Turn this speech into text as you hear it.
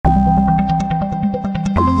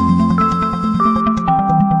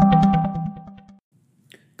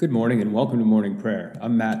Good morning and welcome to morning prayer.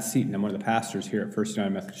 I'm Matt Seaton. I'm one of the pastors here at First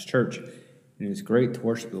United Methodist Church, and it is great to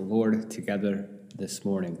worship the Lord together this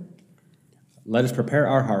morning. Let us prepare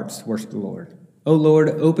our hearts to worship the Lord. O Lord,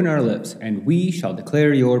 open our lips, and we shall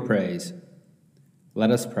declare your praise. Let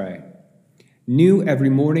us pray. New every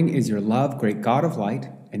morning is your love, great God of light,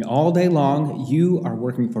 and all day long you are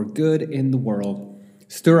working for good in the world.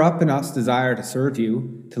 Stir up in us desire to serve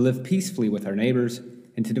you, to live peacefully with our neighbors,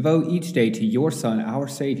 and to devote each day to your Son, our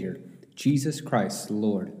Savior, Jesus Christ, the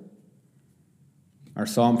Lord. Our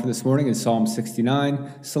psalm for this morning is Psalm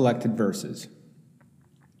 69, selected verses.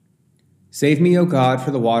 Save me, O God,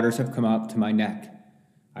 for the waters have come up to my neck.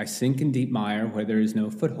 I sink in deep mire where there is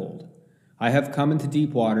no foothold. I have come into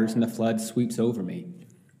deep waters, and the flood sweeps over me.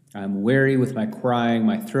 I am weary with my crying,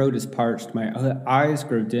 my throat is parched, my eyes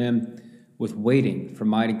grow dim with waiting for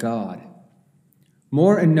mighty God.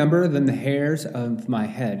 More in number than the hairs of my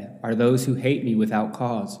head are those who hate me without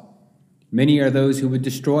cause. Many are those who would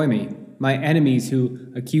destroy me, my enemies who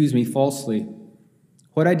accuse me falsely.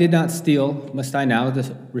 What I did not steal, must I now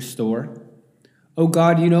restore? O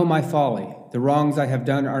God, you know my folly. The wrongs I have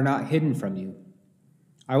done are not hidden from you.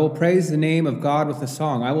 I will praise the name of God with a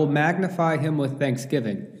song. I will magnify him with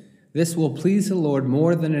thanksgiving. This will please the Lord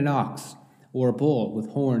more than an ox or a bull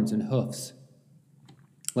with horns and hoofs.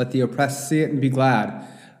 Let the oppressed see it and be glad.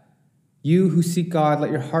 You who seek God,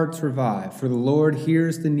 let your hearts revive, for the Lord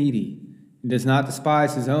hears the needy and does not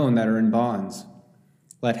despise his own that are in bonds.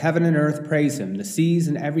 Let heaven and earth praise him, the seas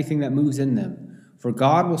and everything that moves in them. For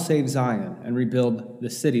God will save Zion and rebuild the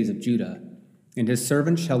cities of Judah, and his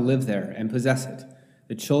servants shall live there and possess it.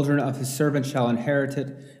 The children of his servants shall inherit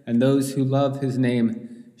it, and those who love his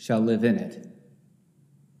name shall live in it.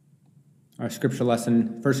 Our first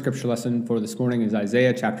scripture lesson for this morning is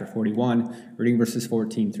Isaiah chapter 41, reading verses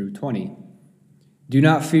 14 through 20. Do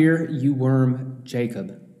not fear, you worm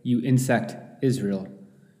Jacob, you insect Israel.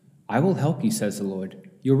 I will help you, says the Lord.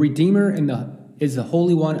 Your Redeemer is the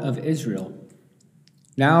Holy One of Israel.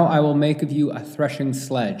 Now I will make of you a threshing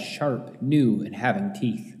sledge, sharp, new, and having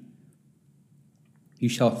teeth. You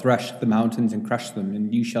shall thresh the mountains and crush them,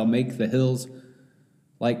 and you shall make the hills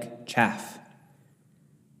like chaff.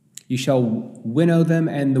 You shall winnow them,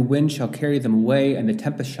 and the wind shall carry them away, and the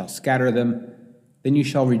tempest shall scatter them. Then you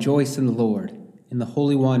shall rejoice in the Lord, in the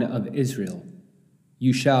Holy One of Israel.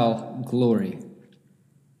 You shall glory.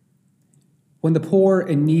 When the poor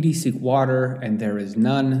and needy seek water, and there is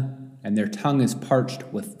none, and their tongue is parched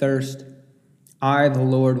with thirst, I, the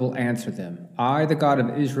Lord, will answer them. I, the God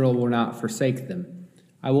of Israel, will not forsake them.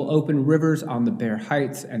 I will open rivers on the bare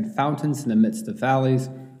heights and fountains in the midst of valleys.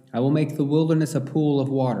 I will make the wilderness a pool of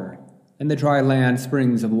water, and the dry land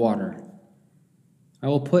springs of water. I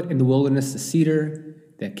will put in the wilderness the cedar,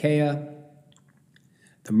 the acacia,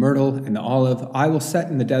 the myrtle, and the olive. I will set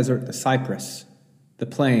in the desert the cypress, the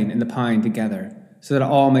plane, and the pine together, so that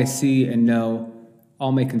all may see and know,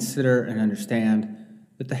 all may consider and understand,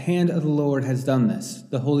 that the hand of the Lord has done this.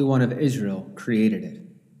 The Holy One of Israel created it.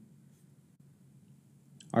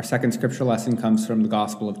 Our second scripture lesson comes from the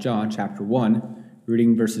Gospel of John, chapter 1,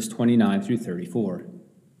 reading verses 29 through 34.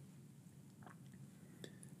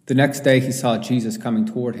 The next day he saw Jesus coming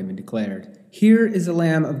toward him and declared, Here is the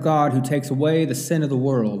Lamb of God who takes away the sin of the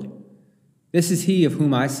world. This is he of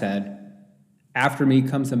whom I said, After me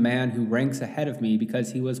comes a man who ranks ahead of me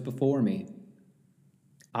because he was before me.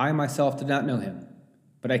 I myself did not know him,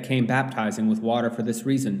 but I came baptizing with water for this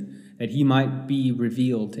reason, that he might be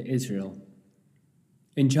revealed to Israel.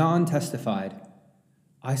 And John testified,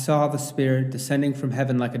 I saw the Spirit descending from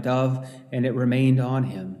heaven like a dove, and it remained on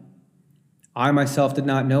him. I myself did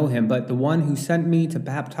not know him, but the one who sent me to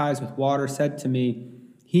baptize with water said to me,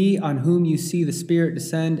 He on whom you see the Spirit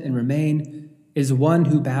descend and remain is one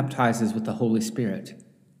who baptizes with the Holy Spirit.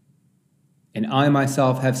 And I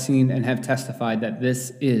myself have seen and have testified that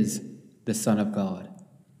this is the Son of God.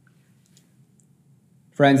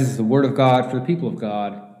 Friends, this is the word of God for the people of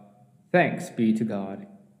God. Thanks be to God.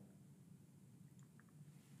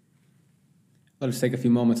 Let us take a few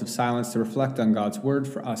moments of silence to reflect on God's word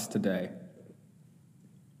for us today.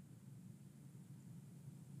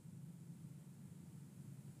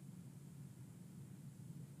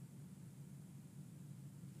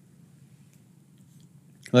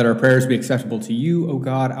 Let our prayers be acceptable to you, O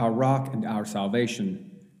God, our rock and our salvation.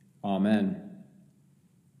 Amen.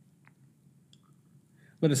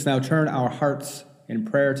 Let us now turn our hearts in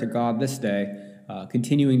prayer to God this day,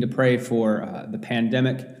 continuing to pray for the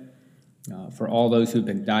pandemic, for all those who have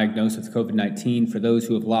been diagnosed with COVID-19, for those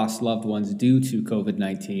who have lost loved ones due to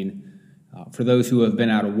COVID-19, for those who have been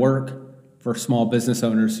out of work, for small business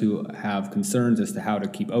owners who have concerns as to how to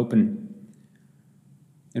keep open,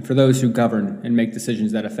 and for those who govern and make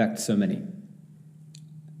decisions that affect so many.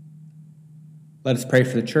 Let us pray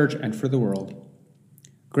for the church and for the world.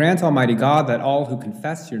 Grant, Almighty God, that all who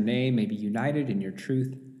confess your name may be united in your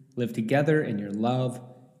truth, live together in your love,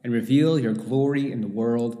 and reveal your glory in the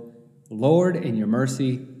world. Lord, in your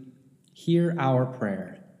mercy, hear our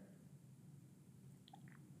prayer.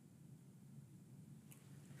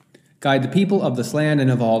 Guide the people of this land and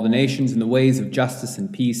of all the nations in the ways of justice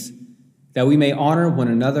and peace, that we may honor one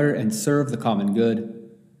another and serve the common good.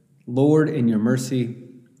 Lord, in your mercy,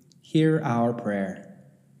 hear our prayer.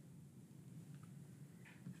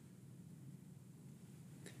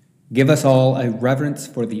 Give us all a reverence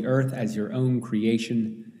for the earth as your own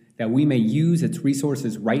creation, that we may use its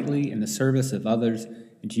resources rightly in the service of others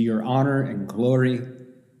and to your honor and glory.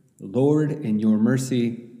 Lord, in your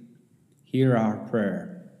mercy, hear our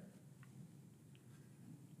prayer.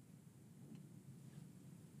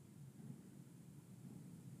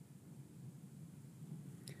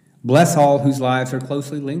 Bless all whose lives are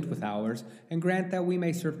closely linked with ours, and grant that we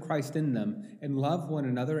may serve Christ in them and love one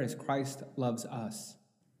another as Christ loves us.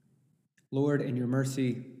 Lord, in your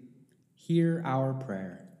mercy, hear our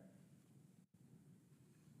prayer.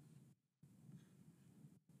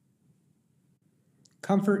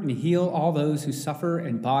 Comfort and heal all those who suffer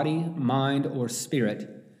in body, mind, or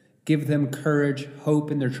spirit. Give them courage,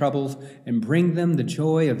 hope in their troubles, and bring them the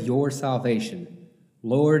joy of your salvation.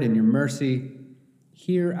 Lord, in your mercy,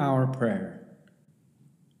 hear our prayer.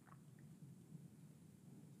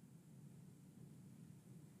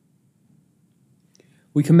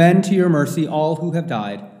 We commend to your mercy all who have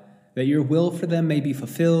died, that your will for them may be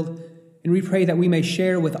fulfilled, and we pray that we may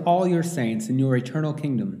share with all your saints in your eternal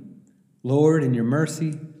kingdom. Lord, in your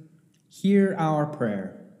mercy, hear our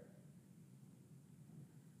prayer.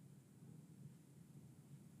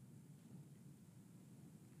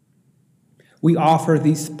 We offer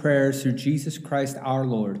these prayers through Jesus Christ our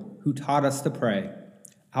Lord, who taught us to pray.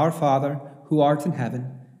 Our Father, who art in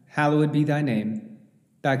heaven, hallowed be thy name.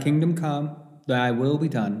 Thy kingdom come, thy will be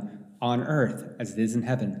done, on earth as it is in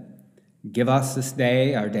heaven. Give us this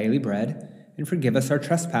day our daily bread, and forgive us our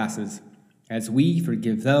trespasses, as we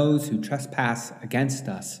forgive those who trespass against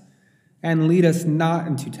us. And lead us not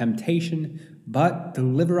into temptation, but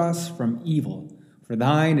deliver us from evil. For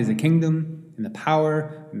thine is the kingdom, and the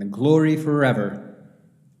power, and the glory forever.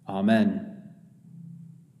 Amen.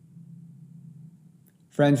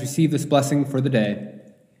 Friends, receive this blessing for the day.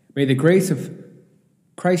 May the grace of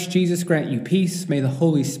Christ Jesus grant you peace. May the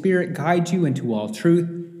Holy Spirit guide you into all truth.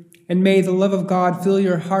 And may the love of God fill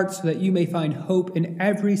your hearts so that you may find hope in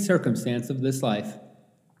every circumstance of this life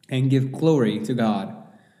and give glory to God.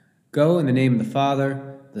 Go in the name of the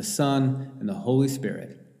Father, the Son, and the Holy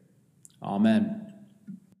Spirit. Amen.